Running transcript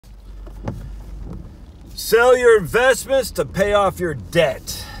Sell your investments to pay off your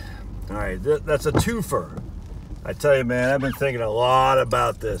debt. All right, that's a twofer. I tell you, man, I've been thinking a lot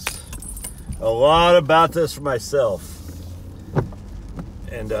about this. A lot about this for myself.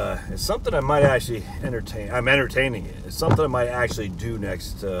 And it's something I might actually entertain. I'm entertaining it. It's something I might actually do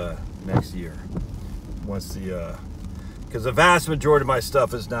next year. Once because the vast majority of my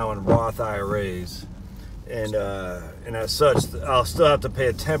stuff is now in Roth IRAs. And as such, I'll still have to pay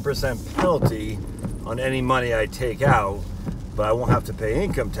a 10% penalty on any money I take out, but I won't have to pay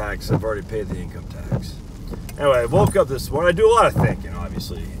income tax. I've already paid the income tax. Anyway, I woke up this morning. I do a lot of thinking,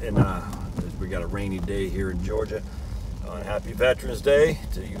 obviously, and we got a rainy day here in Georgia. Happy Veterans Day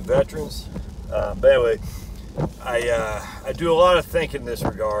to you veterans. But anyway, I do a lot of thinking in this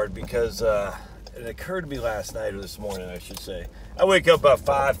regard because it occurred to me last night, or this morning, I should say. I wake up about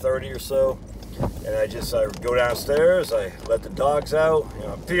 5:30 or so, and I go downstairs. I let the dogs out,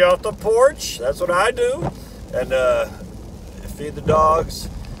 pee off the porch. That's what I do, and feed the dogs.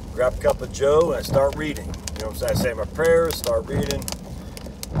 Grab a cup of Joe, and I start reading. I say my prayers, start reading.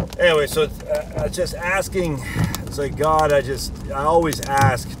 Anyway, so just asking. It's like, God, I always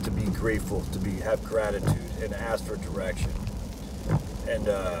ask to be grateful, have gratitude, and ask for direction. And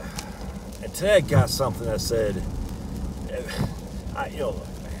today I got something that said,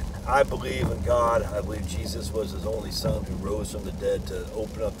 I believe in God. I believe Jesus was his only son who rose from the dead to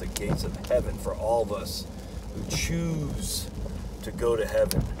open up the gates of heaven for all of us who choose to go to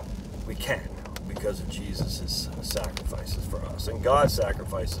heaven. We can, because of Jesus' sacrifices for us. And God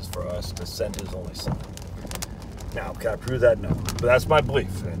sacrifices for us to send his only son. Now, can I prove that? No. But that's my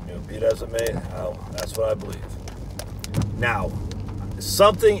belief. And, be it as it may, that's what I believe. Now,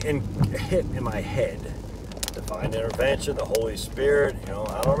 something hit in my head. Divine intervention, the Holy Spirit,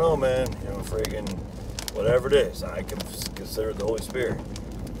 I don't know, man. Friggin' whatever it is, I can consider it the Holy Spirit.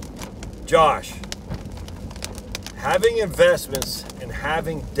 Josh, having investments and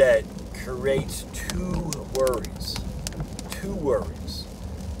having debt creates two worries. Two worries.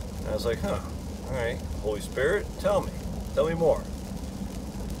 And I was like, all right, Holy Spirit, tell me more.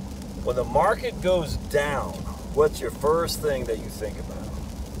 When the market goes down, what's your first thing that you think about?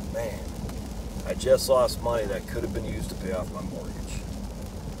 Man, I just lost money that could have been used to pay off my mortgage.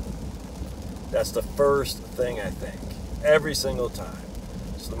 That's the first thing I think, every single time.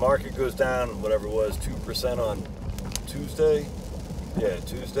 So the market goes down, whatever it was, 2% on Tuesday. Yeah,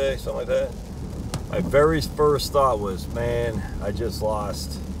 Tuesday, something like that. My very first thought was, man, I just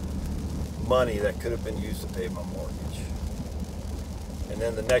lost money that could have been used to pay my mortgage. And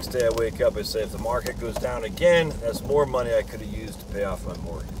then the next day I wake up and say, if the market goes down again, that's more money I could have used to pay off my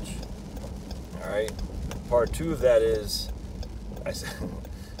mortgage. All right. Part two of that is,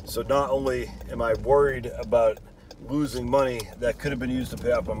 so not only am I worried about losing money that could have been used to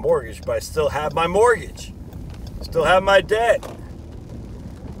pay off my mortgage, but I still have my mortgage, still have my debt.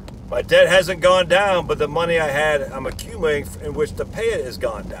 My debt hasn't gone down, but the money I'm accumulating in which to pay it has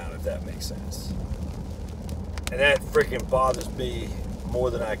gone down, if that makes sense. And that freaking bothers me more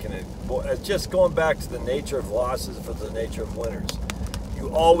than I can. Just going back to the nature of losses for the nature of winners. You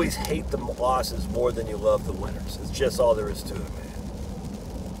always hate the losses more than you love the winners. It's just all there is to it, man.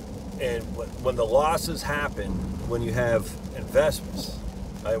 And when the losses happen, when you have investments,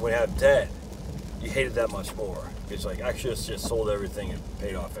 when you have debt, you hate it that much more. It's like, I should have just sold everything and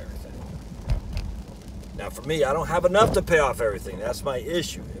paid off everything. Now for me, I don't have enough to pay off everything. That's my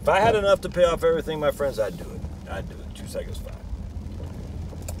issue. If I had enough to pay off everything, my friends, I'd do it. I'd do it. 2 seconds flat.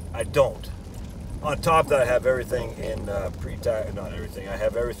 I don't. On top of that, I have everything in pre-tax, not everything. I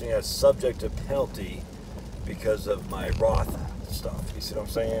have everything that's subject to penalty because of my Roth stuff. You see what I'm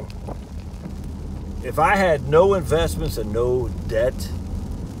saying? If I had no investments and no debt,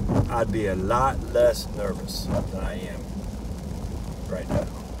 I'd be a lot less nervous than I am right now.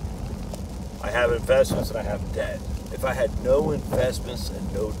 I have investments and I have debt. If I had no investments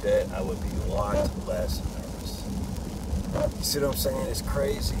and no debt, I would be a lot less nervous. You see what I'm saying? It's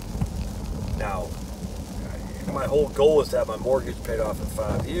crazy. Now, my whole goal is to have my mortgage paid off in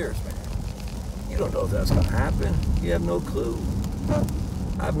 5 years, man. You don't know if that's going to happen. You have no clue.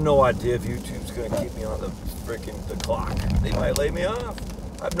 I have no idea if YouTube's going to keep me on the clock. They might lay me off.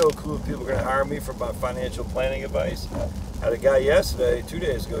 I have no clue if people are going to hire me for my financial planning advice. I had a guy yesterday, 2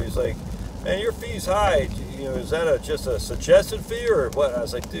 days ago, he's like, man, your fee's high. Is that just a suggested fee or what? I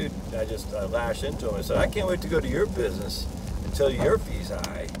was like, dude, I lashed into him. I said, I can't wait to go to your business and tell you your fee's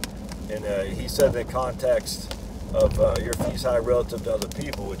high. And he said in the context of your fee's high relative to other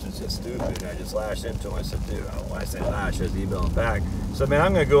people, which is just stupid. I just lashed into him. I said, dude, when I say lash, I was emailing back. So, man,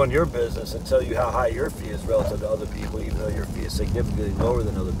 I'm going to go in your business and tell you how high your fee is relative to other people, even though your fee is significantly lower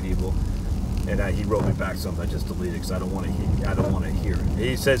than other people. And he wrote me back something. I just deleted because I don't want to hear it.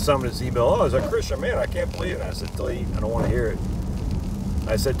 He said something in his email. Oh, as a Christian man, I can't believe it. I said, delete. I don't want to hear it.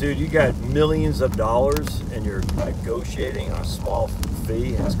 I said, dude, you got millions of dollars and you're negotiating on a small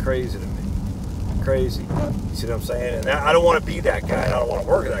fee. It's crazy to me. Crazy. You see what I'm saying? And I don't want to be that guy. I don't want to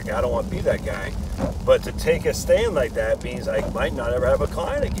work with that guy. I don't want to be that guy. But to take a stand like that means I might not ever have a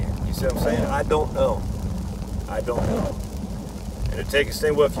client again. You see what I'm saying? I don't know. I don't know. And to take a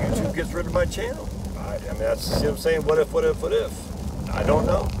stand, what if YouTube gets rid of my channel? I mean, that's, see what I'm saying? What if? I don't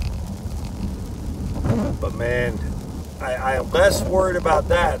know. But man, I am less worried about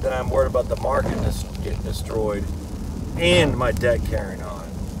that than I'm worried about the market getting destroyed and my debt carrying on.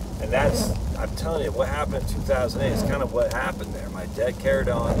 And that's, I'm telling you, what happened in 2008 is kind of what happened there. My debt carried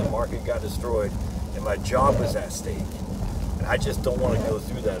on, the market got destroyed, and my job was at stake. And I just don't want to go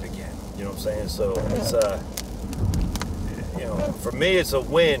through that again. You know what I'm saying? So it's you know, for me, it's a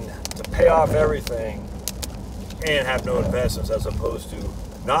win to pay off everything and have no investments, as opposed to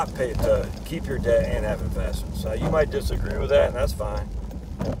not pay to keep your debt and have investments. So you might disagree with that, and that's fine.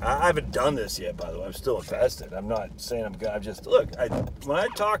 I haven't done this yet, by the way. I'm still invested. I'm not saying I'm good. I'm just, look, when I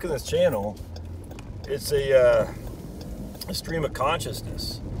talk in this channel, it's a stream of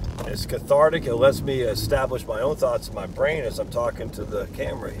consciousness. It's cathartic. It lets me establish my own thoughts in my brain as I'm talking to the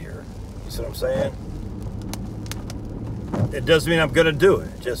camera here. You see what I'm saying? It doesn't mean I'm going to do it.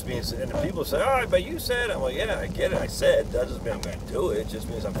 It just means, and people say, oh, but you said, I'm like, yeah, I get it. I said, that doesn't mean I'm going to do it. It just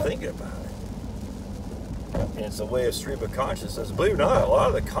means I'm thinking about it. And it's a way of stream of consciousness. Believe it or not, a lot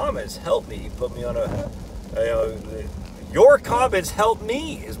of the comments help me, put me on your comments help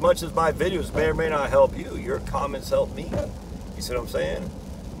me as much as my videos may or may not help you. Your comments help me. You see what I'm saying?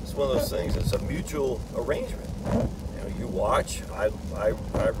 It's one of those things. It's a mutual arrangement. You know, you watch, I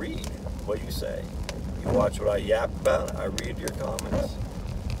read what you say. You watch what I yap about, I read your comments.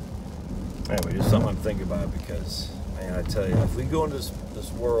 Anyway, just something I'm thinking about, because, man, I tell you, if we go into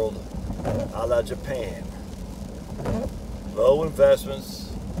this world a la Japan, low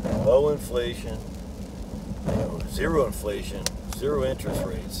investments, low inflation, you know, zero inflation, zero interest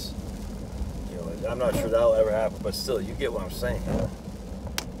rates, you know, I'm not sure that'll ever happen, but still, you get what I'm saying.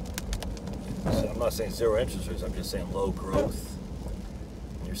 So I'm not saying zero interest rates, I'm just saying low growth.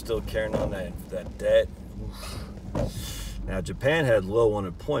 You're still carrying on that debt. Now, Japan had low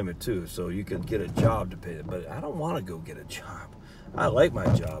unemployment too, so you could get a job to pay it. But I don't want to go get a job. I like my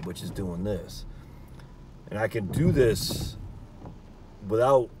job, which is doing this. And I can do this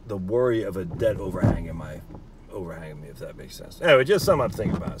without the worry of a debt overhanging me, if that makes sense. Anyway, just something I'm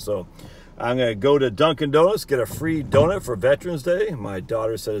thinking about. So I'm going to go to Dunkin' Donuts, get a free donut for Veterans Day. My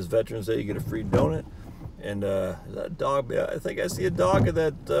daughter said it's Veterans Day, you get a free donut. And that dog, I think I see a dog in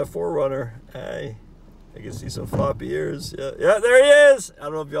that Forerunner. I can see some floppy ears. Yeah, there he is. I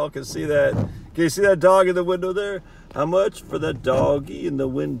don't know if y'all can see that. Can you see that dog in the window there? How much for that doggy in the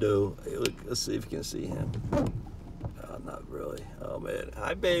window? Hey, look, let's see if you can see him. Not really. Oh, man.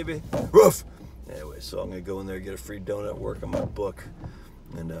 Hi, baby. Woof. Anyway, so I'm going to go in there, get a free donut, work on my book.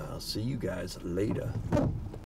 And I'll see you guys later.